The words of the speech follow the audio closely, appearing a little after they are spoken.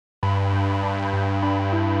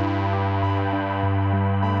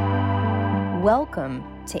Welcome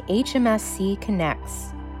to HMSC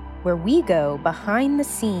Connects, where we go behind the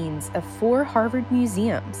scenes of 4 Harvard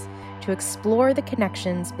museums to explore the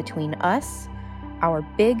connections between us, our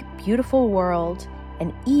big, beautiful world,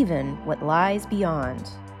 and even what lies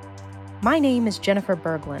beyond. My name is Jennifer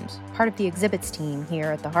Berglund, part of the exhibits team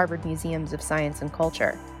here at the Harvard Museums of Science and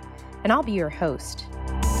Culture, and I'll be your host.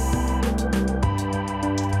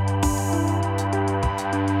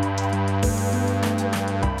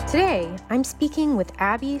 Today, I'm speaking with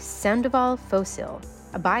Abbie Sandoval-Focil,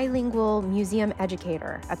 a bilingual museum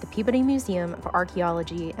educator at the Peabody Museum of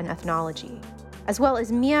Archaeology and Ethnology, as well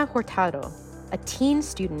as Mia Hortado, a teen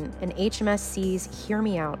student in HMSC's Hear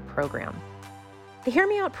Me Out program. The Hear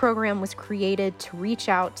Me Out program was created to reach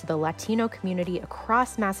out to the Latino community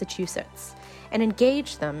across Massachusetts and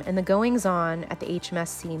engage them in the goings-on at the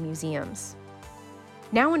HMSC museums.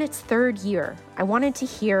 Now in its 3rd year, I wanted to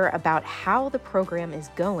hear about how the program is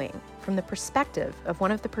going from the perspective of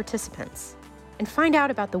one of the participants and find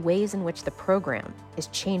out about the ways in which the program is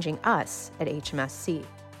changing us at HMSC.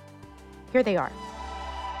 Here they are.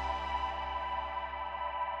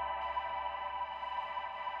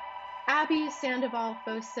 Abbie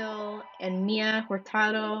Sandoval-Focil and Mia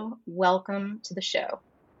Hortado, welcome to the show.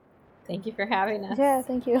 Thank you for having us. Yeah,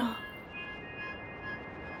 thank you.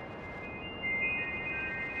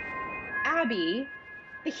 Abbie,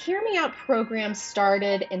 the Hear Me Out program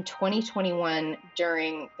started in 2021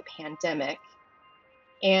 during the pandemic.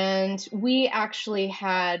 And we actually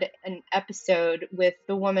had an episode with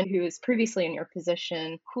the woman who was previously in your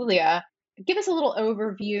position, Julia. Give us a little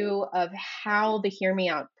overview of how the Hear Me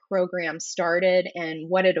Out program started and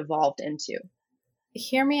what it evolved into.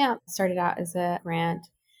 Hear Me Out started out as a grant,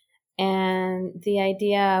 and the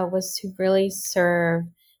idea was to really serve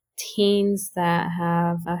teens that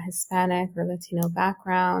have a Hispanic or Latino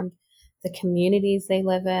background, the communities they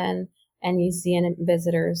live in, and museum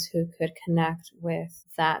visitors who could connect with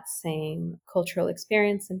that same cultural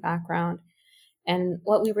experience and background. And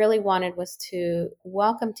what we really wanted was to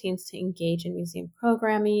welcome teens to engage in museum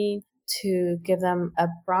programming, to give them a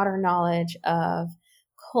broader knowledge of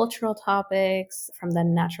cultural topics from the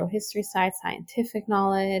natural history side, scientific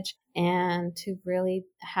knowledge, and to really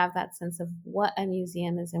have that sense of what a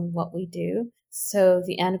museum is and what we do. So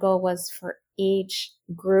the end goal was for each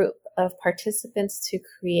group of participants to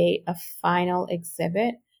create a final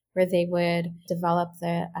exhibit where they would develop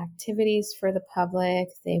the activities for the public,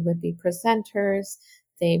 they would be presenters,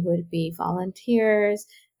 they would be volunteers,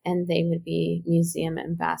 and they would be museum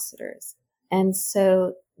ambassadors. And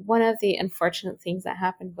so one of the unfortunate things that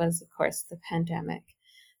happened was, of course, the pandemic.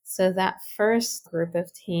 So that first group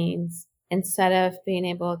of teens, instead of being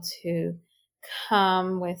able to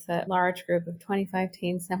come with a large group of 25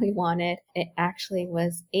 teens that we wanted, it actually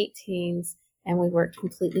was 8 teens, and we worked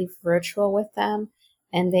completely virtual with them.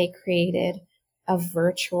 And they created a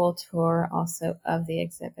virtual tour also of the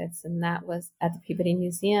exhibits. And that was at the Peabody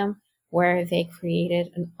Museum, where they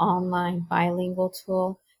created an online bilingual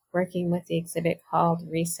tool working with the exhibit called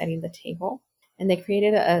Resetting the Table. And they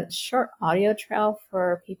created a short audio trail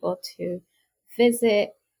for people to visit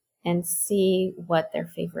and see what their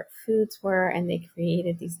favorite foods were. And they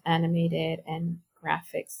created these animated and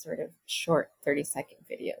graphic sort of short 30-second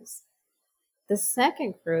videos. The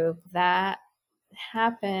second group, that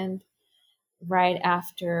happened right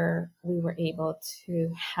after we were able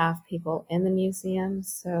to have people in the museum.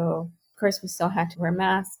 So of course, we still had to wear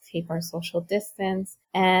masks, keep our social distance,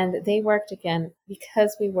 and they worked again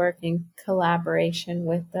because we work in collaboration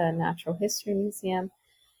with the Natural History Museum.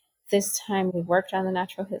 This time we worked on the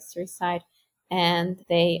natural history side, and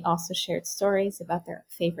they also shared stories about their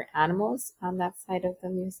favorite animals on that side of the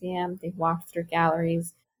museum. They walked through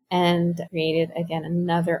galleries and created, again,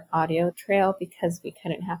 another audio trail because we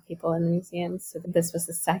couldn't have people in the museum. So this was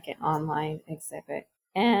the second online exhibit.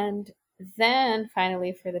 And then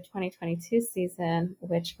finally for the 2022 season,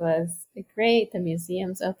 which was great, the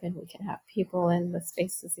museum's open, we can have people in the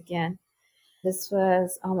spaces again. This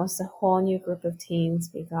was almost a whole new group of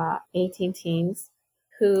teens. We got 18 teens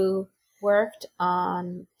who worked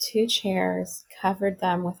on 2 chairs, covered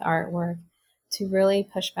them with artwork to really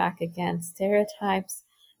push back against stereotypes,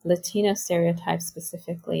 Latino stereotypes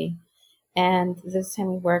specifically. And this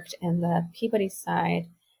time we worked in the Peabody side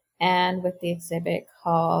and with the exhibit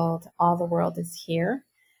called All the World is Here,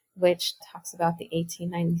 which talks about the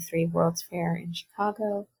 1893 World's Fair in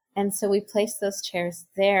Chicago. And so we placed those chairs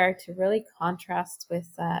there to really contrast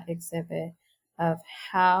with that exhibit of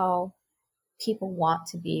how people want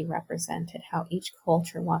to be represented, how each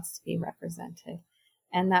culture wants to be represented.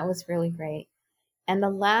 And that was really great. And the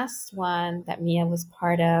last one that Mia was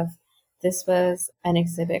part of, This was an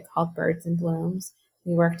exhibit called Birds and Blooms.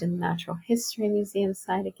 We worked in the Natural History Museum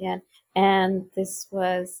side again, and this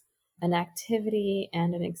was an activity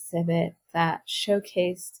and an exhibit that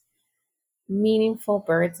showcased meaningful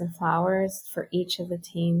birds and flowers for each of the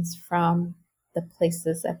teens from the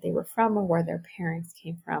places that they were from or where their parents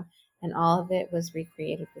came from. And all of it was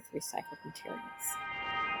recreated with recycled materials.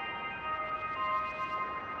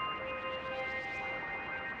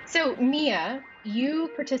 So, Mia, you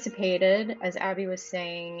participated, as Abbie was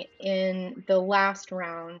saying, in the last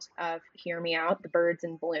round of Hear Me Out, the Birds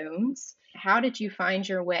and Blooms. How did you find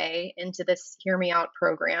your way into this Hear Me Out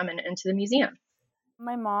program and into the museum?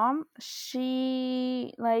 My mom,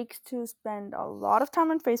 she likes to spend a lot of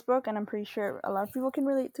time on Facebook, and I'm pretty sure a lot of people can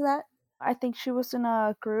relate to that. I think she was in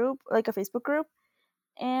a group, like a Facebook group,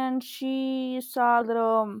 and she saw a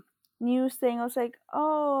little news thing. I was like,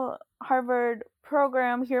 oh, Harvard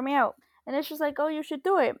program, hear me out. And it's just like, oh, you should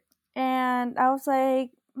do it. And I was like,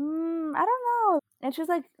 I don't know. And she's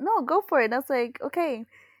like, no, go for it. And I was like, okay.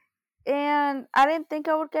 And I didn't think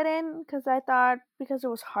I would get in because I thought because it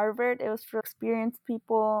was Harvard, it was for experienced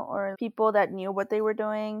people or people that knew what they were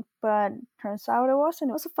doing. But turns out it wasn't.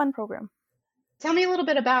 It was a fun program. Tell me a little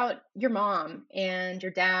bit about your mom and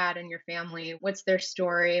your dad and your family. What's their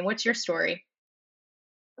story and what's your story?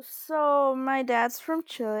 So my dad's from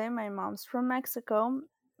Chile, my mom's from Mexico.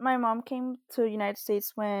 My mom came to the United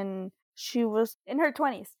States when she was in her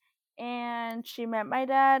 20s, and she met my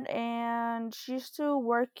dad, and she used to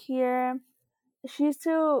work here. She used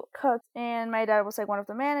to cook, and my dad was like one of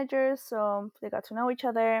the managers, so they got to know each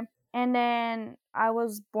other. And then I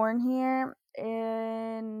was born here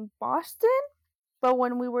in Boston, but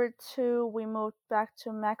when we were two, we moved back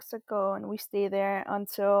to Mexico and we stayed there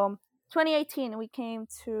until 2018. We came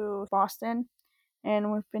to Boston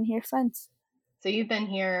and we've been here since. So, you've been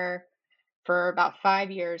here for about 5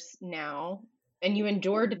 years now, and you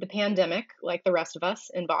endured the pandemic like the rest of us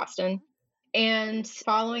in Boston. And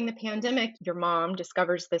following the pandemic, your mom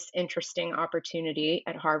discovers this interesting opportunity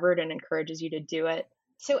at Harvard and encourages you to do it.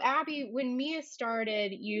 So, Abbie, when Mia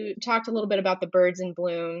started, you talked a little bit about the Birds and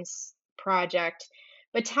Blooms project,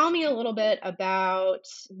 but tell me a little bit about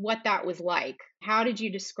what that was like. How did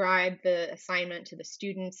you describe the assignment to the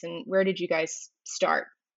students, and where did you guys start?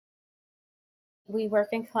 We work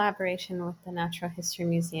in collaboration with the Natural History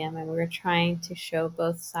Museum, and we were trying to show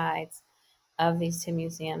both sides of these two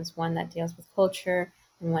museums, one that deals with culture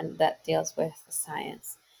and one that deals with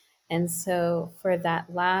science. And so for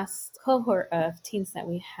that last cohort of teens that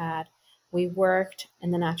we had, we worked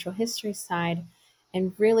in the natural history side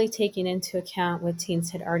and really taking into account what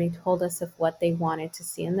teens had already told us of what they wanted to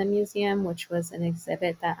see in the museum, which was an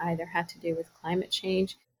exhibit that either had to do with climate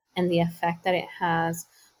change and the effect that it has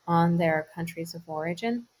on their countries of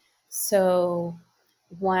origin. So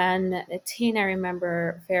one teen I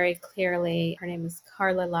remember very clearly, her name is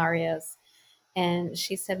Carla Larios, and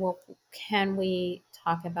she said, well, can we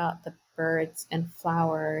talk about the birds and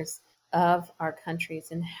flowers of our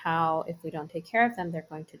countries and how, if we don't take care of them, they're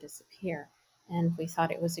going to disappear? And we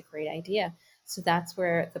thought it was a great idea. So that's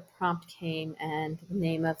where the prompt came and the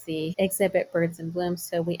name of the exhibit, Birds and Blooms.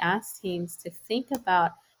 So we asked teens to think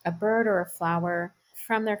about a bird or a flower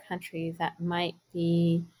from their country that might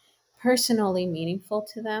be personally meaningful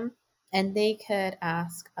to them, and they could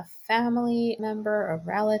ask a family member, a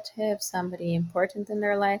relative, somebody important in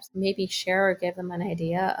their lives, maybe share or give them an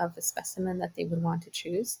idea of a specimen that they would want to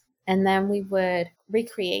choose. And then we would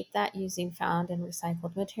recreate that using found and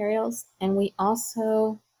recycled materials. And we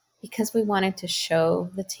also, because we wanted to show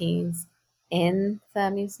the teens in the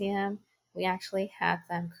museum, we actually had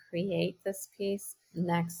them create this piece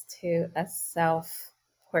next to a self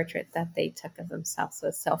portrait that they took of themselves, so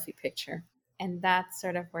a selfie picture. And that's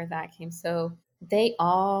sort of where that came. So they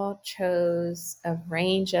all chose a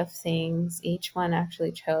range of things. Each one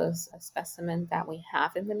actually chose a specimen that we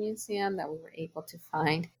have in the museum that we were able to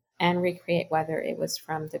find and recreate, whether it was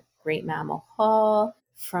from the Great Mammal Hall,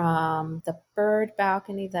 from the bird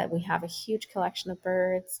balcony, that we have a huge collection of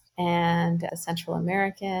birds, and a Central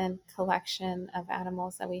American collection of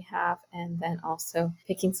animals that we have, and then also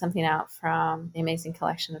picking something out from the amazing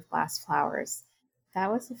collection of glass flowers.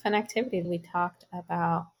 That was a fun activity. We talked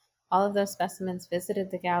about all of those specimens,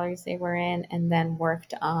 visited the galleries they were in, and then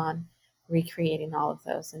worked on recreating all of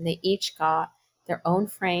those. And they each got their own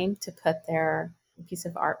frame to put their piece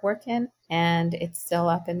of artwork in, and it's still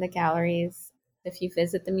up in the galleries. If you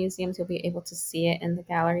visit the museums, you'll be able to see it in the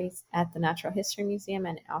galleries at the Natural History Museum,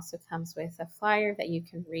 and it also comes with a flyer that you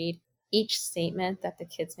can read each statement that the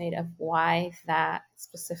kids made of why that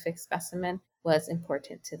specific specimen was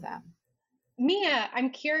important to them. Mia,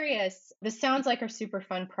 I'm curious. This sounds like a super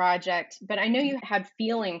fun project, but I know you had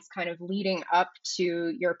feelings kind of leading up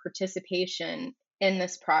to your participation in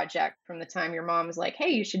this project from the time your mom was like, hey,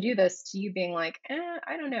 you should do this, to you being like,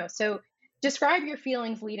 I don't know. So describe your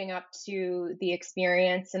feelings leading up to the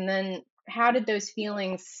experience, and then how did those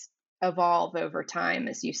feelings evolve over time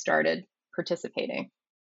as you started participating?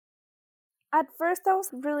 At first, I was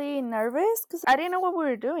really nervous because I didn't know what we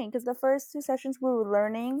were doing. Because the first two sessions we were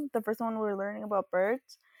learning, the first one we were learning about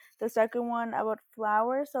birds, the second one about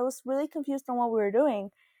flowers. So I was really confused on what we were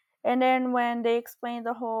doing. And then when they explained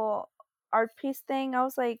the whole art piece thing, I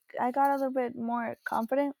was like, I got a little bit more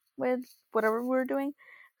confident with whatever we were doing.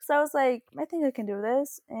 So I was like, I think I can do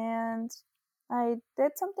this. And I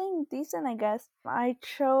did something decent, I guess. I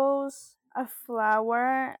chose a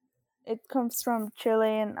flower. It comes from Chile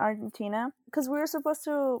and Argentina because we were supposed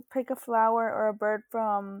to pick a flower or a bird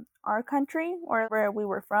from our country or where we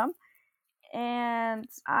were from. And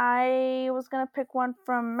I was gonna pick one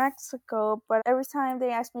from Mexico, but every time they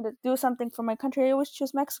asked me to do something for my country, I always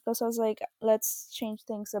choose Mexico. So I was like, let's change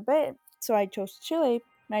things a bit. So I chose Chile.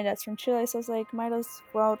 My dad's from Chile, so I was like, might as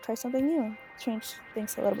well try something new, change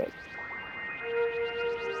things a little bit.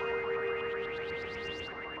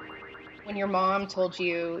 When your mom told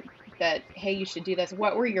you that, hey, you should do this,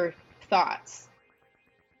 what were your thoughts?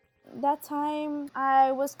 That time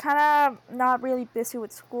I was kind of not really busy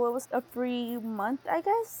with school. It was a free month, I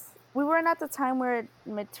guess. We weren't at the time where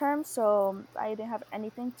midterm, so I didn't have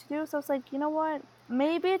anything to do. So I was like, you know what?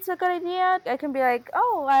 Maybe it's a good idea. I can be like,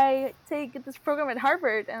 oh, I take this program at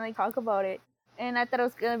Harvard and like talk about it. And I thought it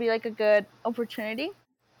was gonna be like a good opportunity.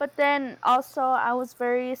 But then also I was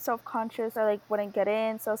very self-conscious. I like wouldn't get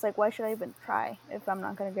in, so I was like, why should I even try if I'm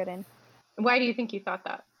not gonna get in? Why do you think you thought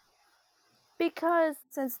that? Because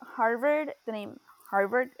since Harvard, the name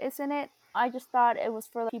Harvard is in it, I just thought it was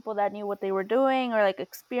for people that knew what they were doing or like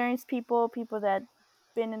experienced people that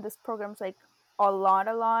been in this programs like a lot.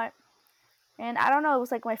 And I don't know, it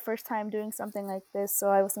was like my first time doing something like this, so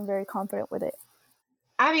I wasn't very confident with it.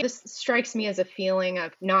 Abbie, this strikes me as a feeling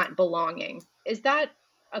of not belonging. Is that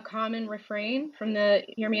a common refrain from the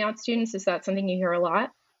Hear Me Out students? Is that something you hear a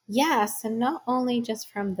lot? Yes, and not only just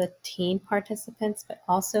from the teen participants, but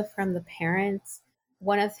also from the parents.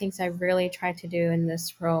 One of the things I really tried to do in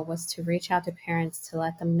this role was to reach out to parents to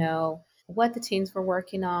let them know what the teens were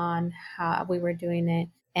working on, how we were doing it.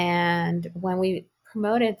 And when we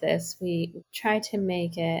promoted this, we tried to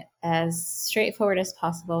make it as straightforward as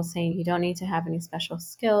possible, saying you don't need to have any special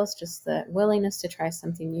skills, just the willingness to try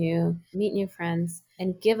something new, meet new friends,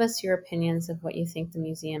 and give us your opinions of what you think the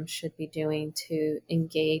museum should be doing to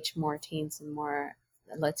engage more teens and more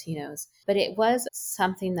Latinos. But it was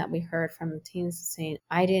something that we heard from the teens saying,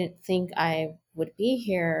 I didn't think I would be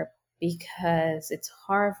here because it's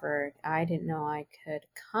Harvard. I didn't know I could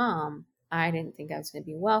come. I didn't think I was going to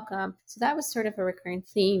be welcome. So that was sort of a recurring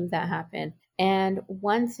theme that happened. And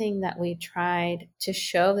one thing that we tried to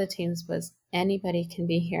show the teens was anybody can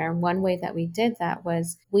be here. And one way that we did that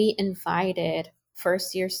was we invited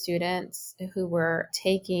first year students who were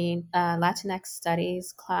taking a Latinx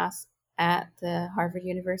studies class at the Harvard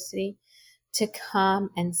University to come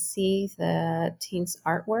and see the teens'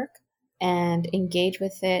 artwork and engage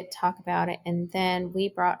with it, talk about it. And then we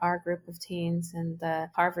brought our group of teens and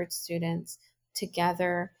the Harvard students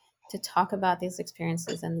together to talk about these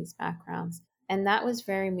experiences and these backgrounds. And that was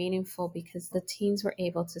very meaningful because the teens were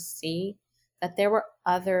able to see that there were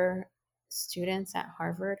other students at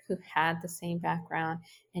Harvard who had the same background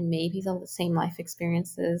and maybe the same life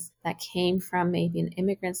experiences that came from maybe an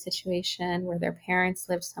immigrant situation where their parents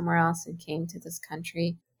lived somewhere else and came to this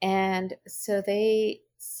country. And so they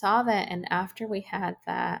saw that. And after we had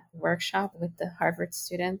that workshop with the Harvard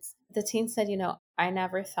students, the teen said, I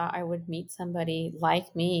never thought I would meet somebody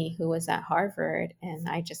like me who was at Harvard, and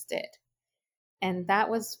I just did. And that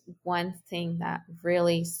was one thing that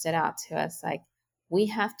really stood out to us. Like, we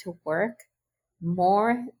have to work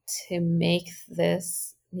more to make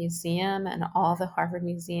this museum and all the Harvard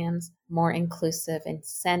museums more inclusive and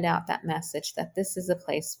send out that message that this is a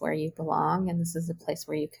place where you belong and this is a place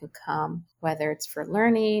where you can come, whether it's for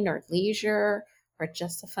learning or leisure or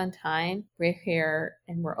just a fun time. We're here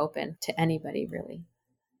and we're open to anybody, really.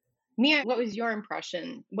 Mia, what was your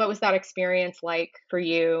impression? What was that experience like for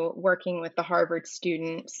you working with the Harvard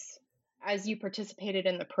students? As you participated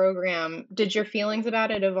in the program, did your feelings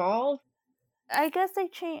about it evolve? I guess they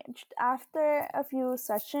changed after a few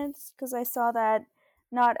sessions because I saw that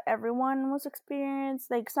not everyone was experienced.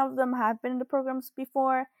 Like some of them have been in the programs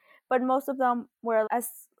before, but most of them were as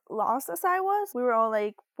lost as I was. We were all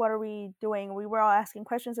like, what are we doing? We were all asking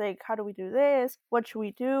questions like, how do we do this? What should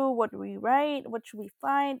we do? What do we write? What should we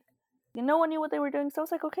find? And no one knew what they were doing. So I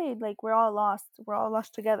was like, okay, like we're all lost. We're all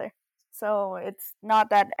lost together. So it's not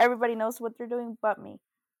that everybody knows what they're doing but me.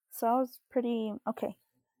 So I was pretty okay.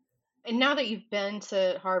 And now that you've been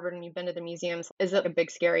to Harvard and you've been to the museums, is it a big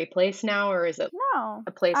scary place now, or is it No.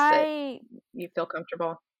 a place that you feel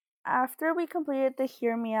comfortable? After we completed the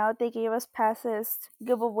Hear Me Out, they gave us passes to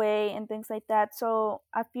give away and things like that. So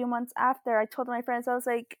a few months after, I told my friends, I was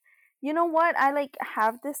like, you know what? I like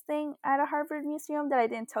have this thing at a Harvard museum that I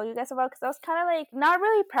didn't tell you guys about because I was kind of like not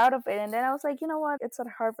really proud of it. And then I was like, you know what? It's at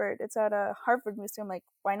Harvard. It's at a Harvard museum. Like,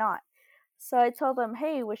 why not? So I told them,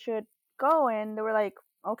 hey, we should go. And they were like,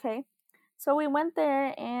 okay. So we went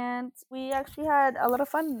there and we actually had a lot of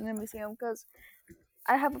fun in the museum because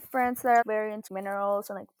I have friends that are very into minerals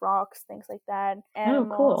and like rocks, things like that, Oh, cool.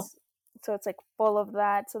 animals. So it's like full of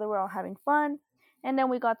that. So they were all having fun. And then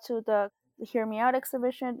we got to the Hear Me Out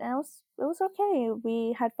exhibition and it was okay.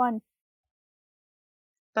 We had fun.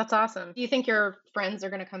 That's awesome. Do you think your friends are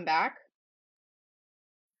going to come back?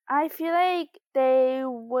 I feel like they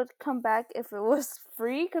would come back if it was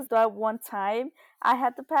free because that one time I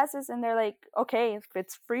had the passes and they're like, okay, if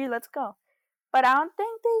it's free, let's go. But I don't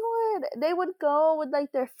think they would. They would go with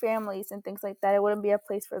like their families and things like that. It wouldn't be a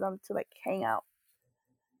place for them to like hang out.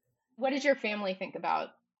 What did your family think about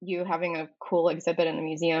you having a cool exhibit in the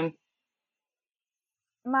museum?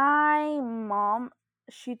 My mom,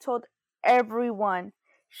 she told everyone.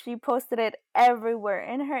 She posted it everywhere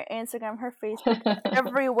in her Instagram, her Facebook,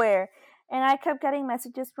 everywhere. And I kept getting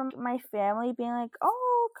messages from my family being like,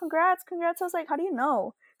 oh, congrats, congrats. I was like, how do you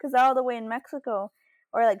know? Because they're all the way in Mexico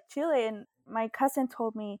or like Chile. And my cousin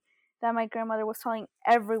told me that my grandmother was telling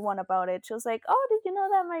everyone about it. She was like, oh, did you know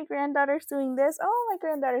that my granddaughter's doing this? Oh, my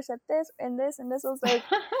granddaughter said this and this and this. I was like,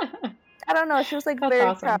 I don't know. She was like That's very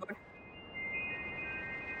awesome. proud.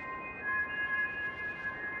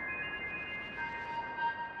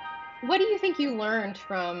 What do you think you learned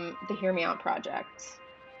from the Hear Me Out project?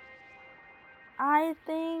 I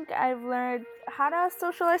think I've learned how to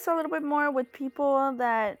socialize a little bit more with people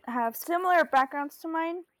that have similar backgrounds to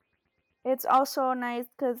mine. It's also nice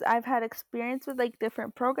because I've had experience with like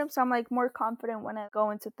different programs, so I'm like more confident when I go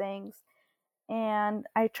into things. And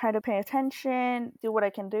I try to pay attention, do what I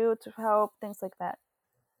can do to help, things like that.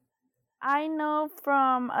 I know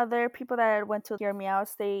from other people that went to Hear Me Out,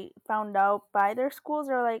 they found out by their schools,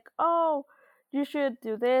 they're like, oh, you should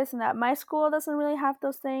do this and that. My school doesn't really have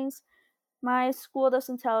those things. My school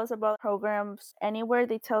doesn't tell us about programs anywhere.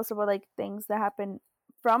 They tell us about like things that happen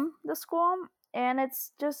from the school. And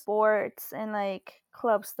it's just sports and like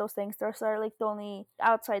clubs, those things. Those are like the only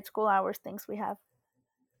outside school hours things we have.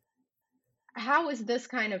 How is this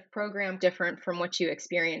kind of program different from what you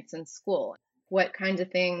experience in school? What kinds of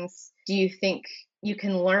things do you think you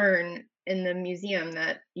can learn in the museum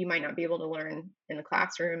that you might not be able to learn in the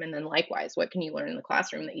classroom? And then likewise, what can you learn in the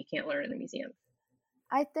classroom that you can't learn in the museum?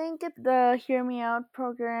 I think the Hear Me Out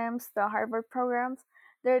programs, the Harvard programs,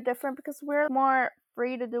 they're different because we're more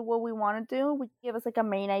free to do what we want to do. We give us like a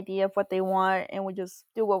main idea of what they want and we just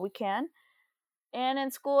do what we can. And in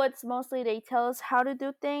school, it's mostly they tell us how to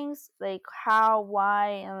do things, like how, why,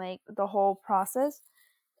 and like the whole process.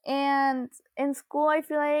 And in school, I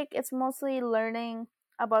feel like it's mostly learning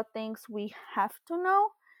about things we have to know,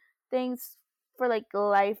 things for like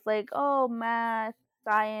life, like, oh, math,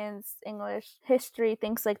 science, English, history,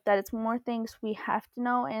 things like that. It's more things we have to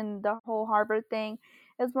know. And the whole Harvard thing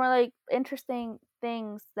is more like interesting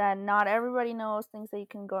things that not everybody knows, things that you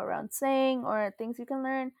can go around saying, or things you can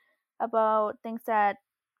learn about things that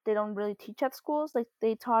they don't really teach at schools. Like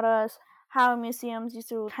they taught us how museums used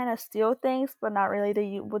to kind of steal things, but not really.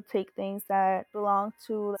 They would take things that belong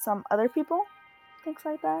to some other people, things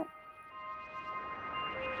like that.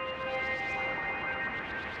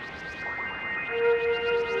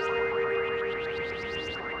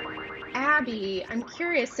 Abbie, I'm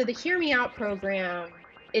curious. So the Hear Me Out program,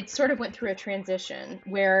 it sort of went through a transition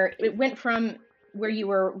where it went from where you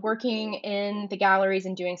were working in the galleries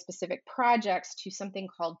and doing specific projects to something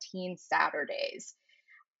called Teen Saturdays.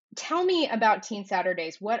 Tell me about Teen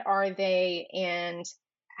Saturdays. What are they and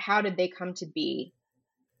how did they come to be?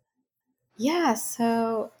 Yeah,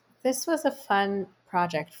 so this was a fun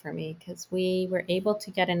project for me because we were able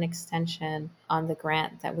to get an extension on the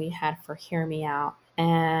grant that we had for Hear Me Out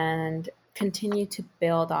and continue to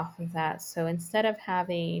build off of that. So instead of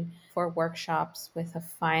having 4 workshops with a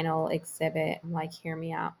final exhibit like Hear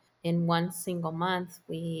Me Out in one single month,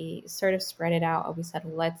 we sort of spread it out. We said,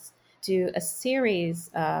 let's do a series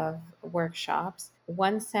of workshops,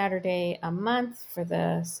 one Saturday a month for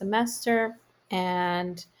the semester.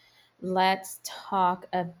 And let's talk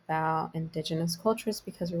about Indigenous cultures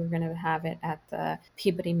because we were going to have it at the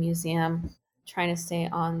Peabody Museum, trying to stay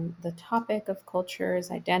on the topic of cultures,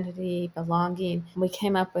 identity, belonging. We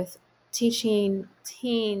came up with teaching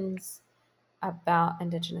teens about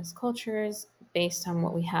Indigenous cultures based on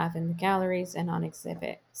what we have in the galleries and on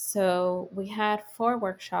exhibit. So we had 4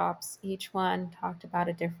 workshops. Each one talked about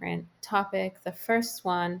a different topic. The first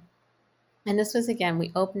one, and this was again,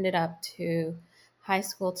 we opened it up to high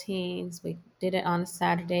school teens. We did it on a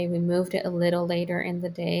Saturday. We moved it a little later in the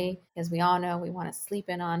day because we all know we want to sleep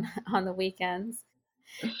in on on the weekends.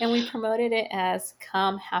 And we promoted it as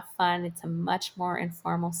come have fun. It's a much more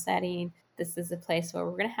informal setting. This is a place where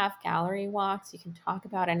we're going to have gallery walks. You can talk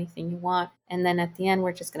about anything you want. And then at the end,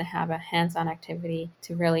 we're just going to have a hands on activity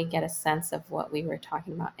to really get a sense of what we were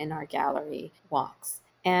talking about in our gallery walks.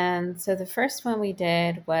 And so the first one we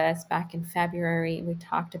did was back in February. We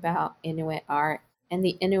talked about Inuit art. And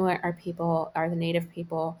the Inuit are the native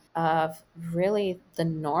people of really the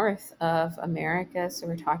north of America. So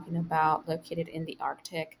we're talking about located in the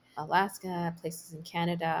Arctic, Alaska, places in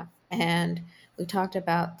Canada. And we talked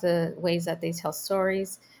about the ways that they tell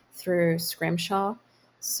stories through scrimshaw.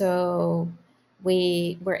 So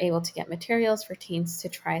we were able to get materials for teens to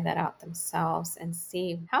try that out themselves and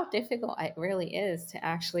see how difficult it really is to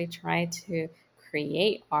actually try to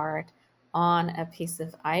create art on a piece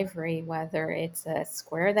of ivory, whether it's a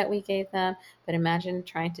square that we gave them, but imagine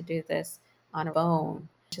trying to do this on a bone,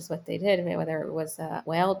 which is what they did, whether it was a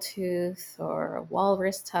whale tooth or a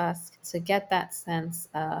walrus tusk, to get that sense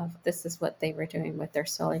of this is what they were doing with their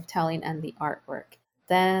storytelling and the artwork.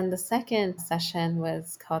 Then the second session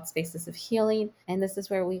was called Spaces of Healing. And this is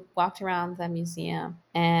where we walked around the museum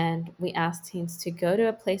and we asked teens to go to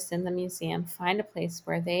a place in the museum, find a place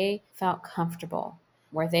where they felt comfortable,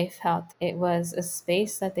 where they felt it was a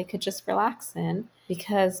space that they could just relax in.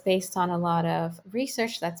 Because based on a lot of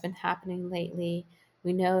research that's been happening lately,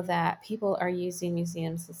 we know that people are using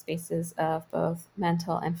museums as spaces of both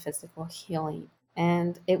mental and physical healing.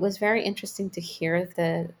 And it was very interesting to hear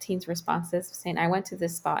the teens' responses saying, I went to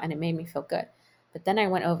this spot and it made me feel good. But then I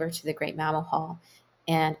went over to the Great Mammal Hall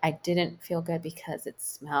and I didn't feel good because it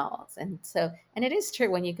smells. And it is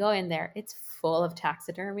true, when you go in there, it's full of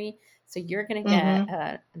taxidermy. So you're going to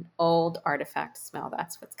get an old artifact smell.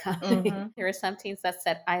 That's what's coming. There were some teens that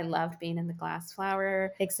said, I loved being in the glass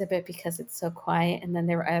flower exhibit because it's so quiet. And then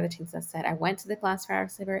there were other teens that said, I went to the glass flower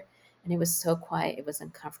exhibit and it was so quiet, it was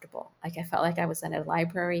uncomfortable. Like I felt like I was in a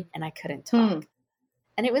library and I couldn't talk.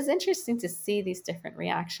 And it was interesting to see these different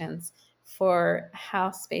reactions for how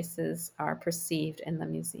spaces are perceived in the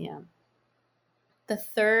museum. The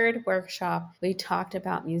third workshop, we talked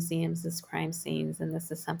about museums as crime scenes. And this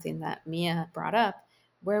is something that Mia brought up,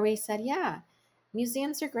 where we said, yeah,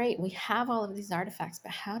 museums are great. We have all of these artifacts,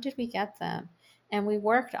 but how did we get them? And we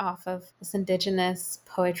worked off of this Indigenous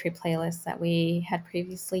poetry playlist that we had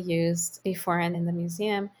previously used before and in the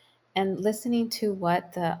museum, and listening to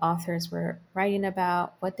what the authors were writing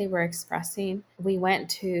about, what they were expressing. We went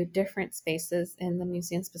to different spaces in the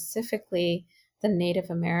museum, specifically the Native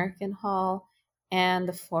American Hall and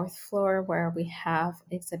the 4th floor, where we have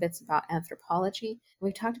exhibits about anthropology.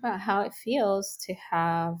 We talked about how it feels to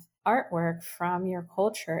have artwork from your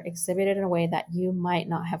culture exhibited in a way that you might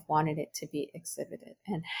not have wanted it to be exhibited,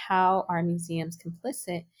 and how are museums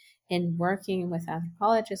complicit in working with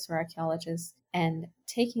anthropologists or archaeologists and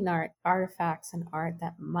taking artifacts and art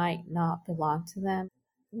that might not belong to them.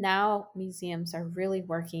 Now museums are really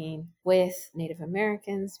working with Native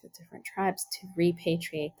Americans, with different tribes, to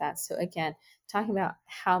repatriate that. So again, talking about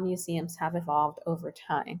how museums have evolved over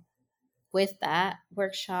time. With that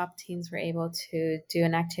workshop, teens were able to do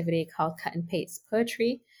an activity called Cut and Paste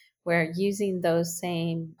Poetry, where using those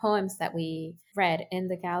same poems that we read in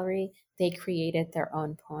the gallery, they created their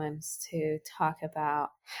own poems to talk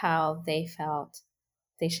about how they felt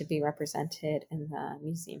they should be represented in the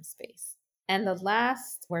museum space. And the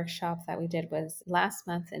last workshop that we did was last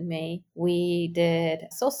month in May. We did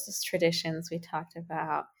solstice traditions. We talked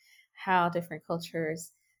about how different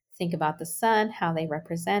cultures think about the sun, how they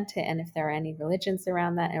represent it, and if there are any religions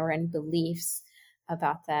around that or any beliefs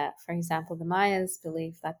about that. For example, the Mayas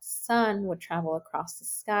believed that the sun would travel across the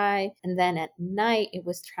sky, and then at night it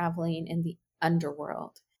was traveling in the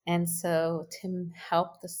underworld. And so to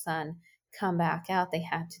help the sun come back out, they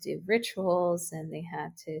had to do rituals and they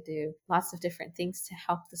had to do lots of different things to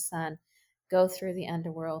help the sun go through the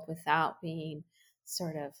underworld without being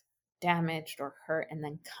sort of damaged or hurt and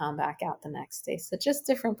then come back out the next day. So just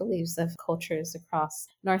different beliefs of cultures across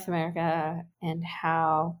North America and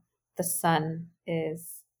how the sun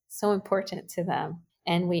is so important to them.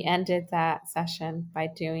 And we ended that session by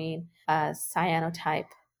doing a cyanotype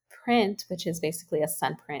print, which is basically a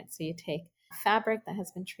sun print. So you take fabric that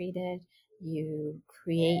has been treated, you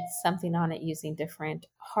create something on it using different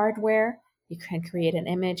hardware. You can create an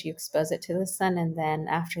image, you expose it to the sun, and then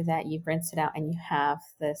after that, you rinse it out and you have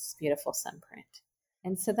this beautiful sun print.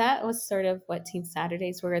 And so that was sort of what Teen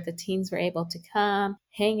Saturdays were. The teens were able to come,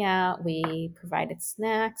 hang out. We provided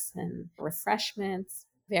snacks and refreshments,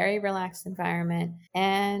 very relaxed environment.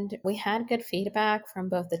 And we had good feedback from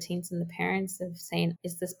both the teens and the parents of saying,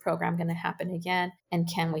 is this program going to happen again? And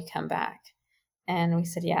can we come back? And we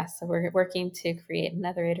said, yes. So we're working to create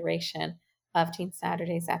another iteration of Teen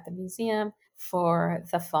Saturdays at the museum for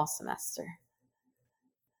the fall semester.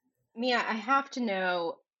 Mia, I have to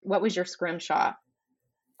know, what was your scrimshaw?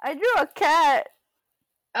 I drew a cat.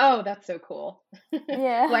 Oh, that's so cool.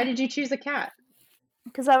 Yeah. Why did you choose a cat?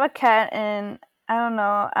 Because I have a cat, and I don't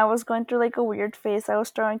know, I was going through like a weird phase. I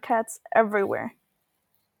was drawing cats everywhere.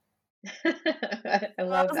 I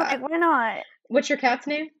love I was that. like, why not? What's your cat's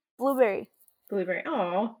name? Blueberry. Blueberry.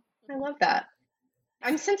 Oh, I love that.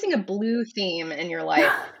 I'm sensing a blue theme in your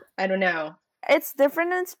life. I don't know. It's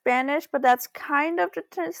different in Spanish, but that's kind of the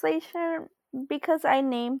translation because I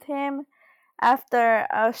named him after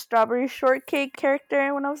a strawberry shortcake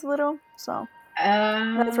character when I was little. So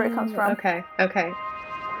that's where it comes from. Okay.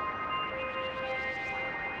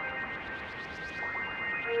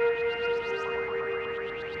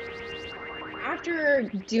 After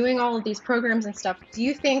doing all of these programs and stuff, do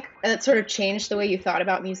you think it sort of changed the way you thought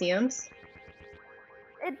about museums?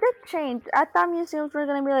 It did change. I thought museums were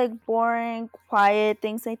gonna be like boring, quiet,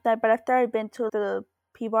 things like that. But after I've been to the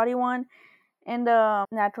Peabody one and the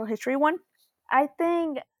natural history one, I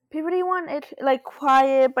think Peabody one, it's like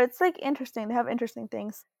quiet, but it's like interesting. They have interesting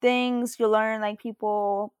things. Things you learn, like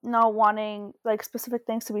people not wanting like specific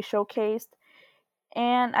things to be showcased.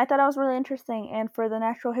 And I thought that was really interesting. And for the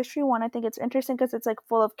natural history one, I think it's interesting because it's like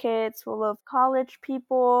full of kids, full of college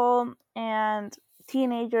people and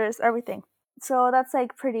teenagers, everything. So that's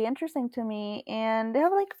like pretty interesting to me. And they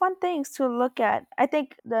have like fun things to look at. I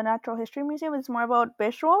think the Natural History Museum is more about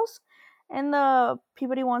visuals, and the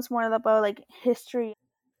Peabody one's more about like history.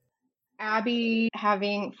 Abbie,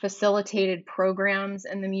 having facilitated programs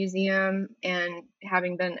in the museum and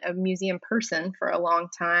having been a museum person for a long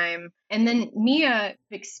time, and then Mia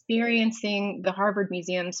experiencing the Harvard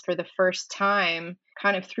museums for the first time,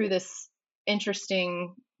 kind of through this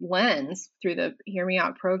interesting lens, through the Hear Me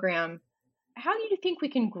Out program. How do you think we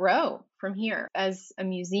can grow from here as a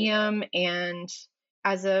museum and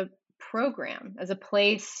as a program, as a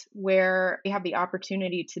place where we have the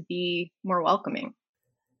opportunity to be more welcoming?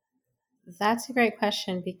 That's a great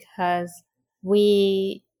question because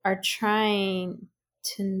we are trying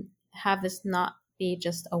to have this not be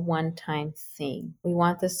just a one-time thing. We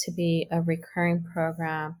want this to be a recurring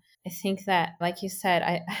program. I think that, like you said,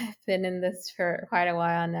 I've been in this for quite a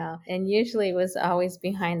while now, and usually it was always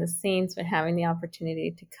behind the scenes, but having the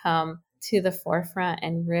opportunity to come to the forefront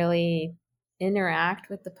and really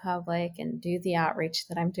interact with the public and do the outreach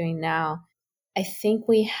that I'm doing now, I think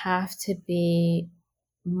we have to be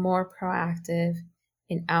more proactive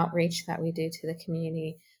in outreach that we do to the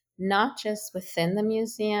community, not just within the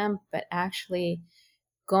museum, but actually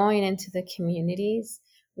going into the communities.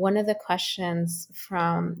 One of the questions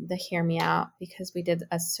from the Hear Me Out, because we did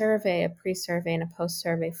a survey, a pre-survey and a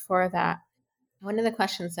post-survey for that, one of the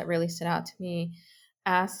questions that really stood out to me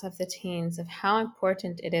asked of the teens of how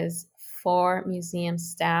important it is for museum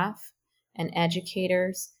staff and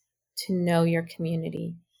educators to know your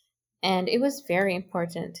community. And it was very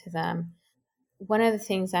important to them. One of the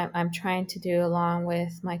things that I'm trying to do along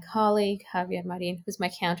with my colleague, Javier Marin, who's my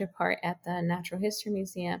counterpart at the Natural History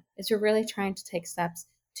Museum, is we're really trying to take steps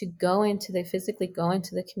to physically go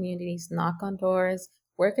into the communities, knock on doors,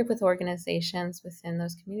 work with organizations within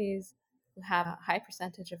those communities who have a high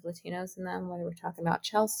percentage of Latinos in them, whether we're talking about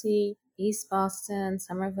Chelsea, East Boston,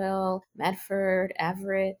 Somerville, Medford,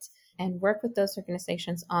 Everett, and work with those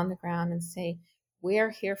organizations on the ground and say, we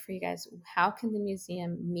are here for you guys. How can the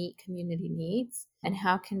museum meet community needs? And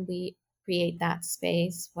how can we create that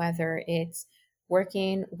space, whether it's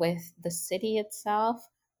working with the city itself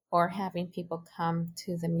or having people come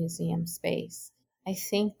to the museum space? I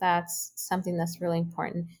think that's something that's really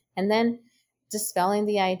important. And then dispelling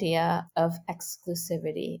the idea of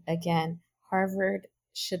exclusivity. Again, Harvard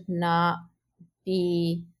should not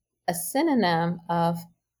be a synonym of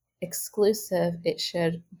exclusive, it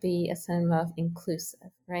should be a cinema of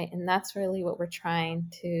inclusive, right? And that's really what we're trying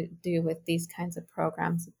to do with these kinds of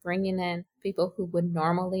programs, bringing in people who would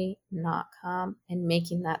normally not come and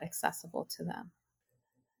making that accessible to them.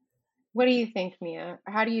 What do you think, Mia?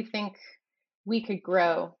 How do you think we could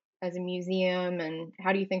grow as a museum, and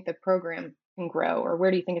how do you think the program can grow, or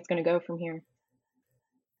where do you think it's going to go from here?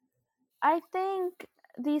 I think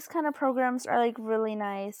these kind of programs are like really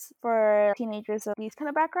nice for teenagers of these kind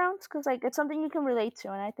of backgrounds because like it's something you can relate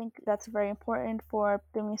to, and I think that's very important for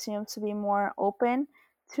the museum to be more open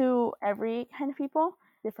to every kind of people,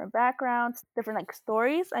 different backgrounds, different like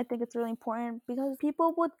stories. I think it's really important because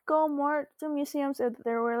people would go more to museums if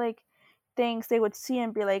there were like things they would see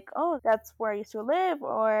and be like, oh, that's where I used to live,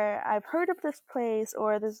 or I've heard of this place,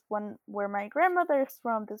 or this one where my grandmother's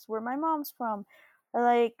from, this is where my mom's from, or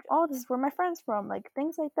like, oh, this is where my friend's from, like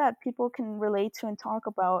things like that people can relate to and talk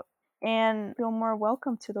about and feel more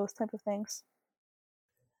welcome to those type of things.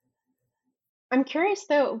 I'm curious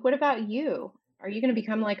though, what about you? Are you going to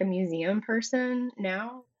become like a museum person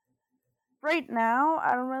now? Right now,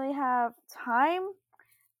 I don't really have time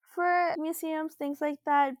for museums, things like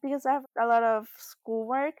that, because I have a lot of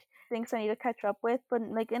schoolwork, things I need to catch up with. But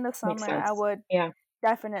like in the Makes summer, I sense. would Yeah.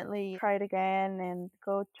 definitely try it again and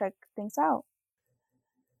go check things out.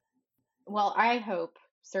 Well, I hope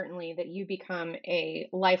certainly that you become a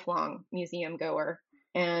lifelong museum goer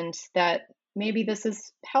and that maybe this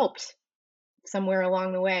has helped somewhere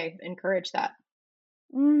along the way. Encourage that.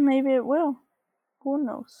 Maybe it will. Who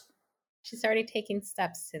knows? She's already taking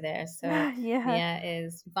steps to there. So Yeah. Mia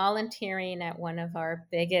is volunteering at one of our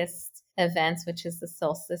biggest events, which is the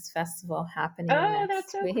Solstice Festival happening Oh, next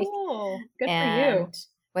that's so week. cool. Good for you. And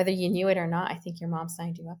whether you knew it or not, I think your mom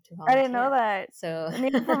signed you up to I volunteer. didn't know that. So I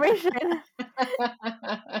need information.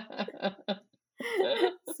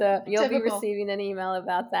 So you'll be Typical. receiving an email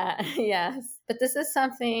about that. Yes. But this is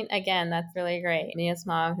something, again, that's really great. Mia's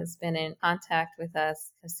mom has been in contact with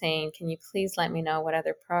us saying, can you please let me know what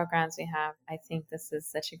other programs we have? I think this is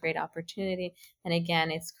such a great opportunity. And again,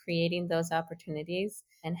 it's creating those opportunities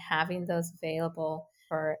and having those available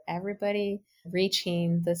for everybody,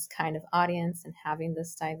 reaching this kind of audience and having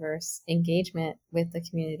this diverse engagement with the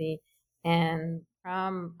community. And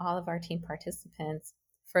from all of our teen participants,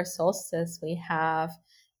 for Solstice, we have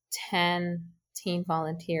 10 teen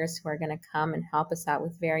volunteers who are going to come and help us out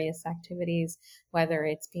with various activities, whether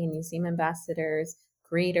it's being museum ambassadors,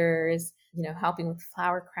 greeters, helping with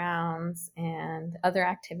flower crowns and other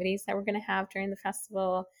activities that we're going to have during the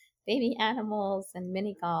festival, baby animals and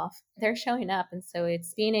mini golf. They're showing up. And so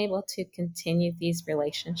it's being able to continue these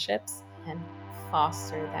relationships and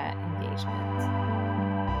foster that engagement.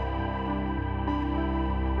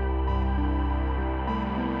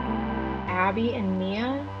 Abbie and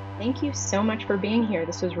Mia, thank you so much for being here.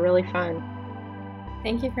 This was really fun.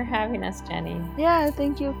 Thank you for having us, Jenny. Yeah,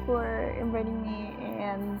 thank you for inviting me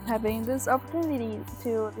and having this opportunity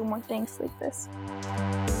to do more things like this.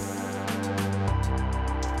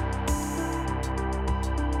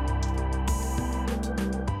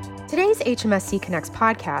 Today's HMSC Connects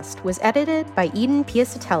podcast was edited by Eden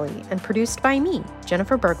Piacatelli and produced by me,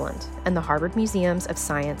 Jennifer Berglund, and the Harvard Museums of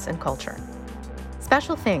Science and Culture.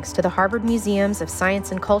 Special thanks to the Harvard Museums of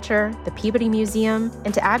Science and Culture, the Peabody Museum,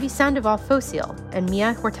 and to Abbie Sandoval-Focil and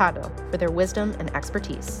Mia Hortado for their wisdom and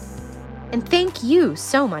expertise. And thank you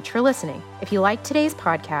so much for listening. If you liked today's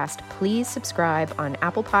podcast, please subscribe on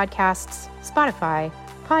Apple Podcasts, Spotify,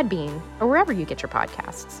 Podbean, or wherever you get your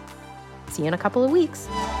podcasts. See you in a couple of weeks.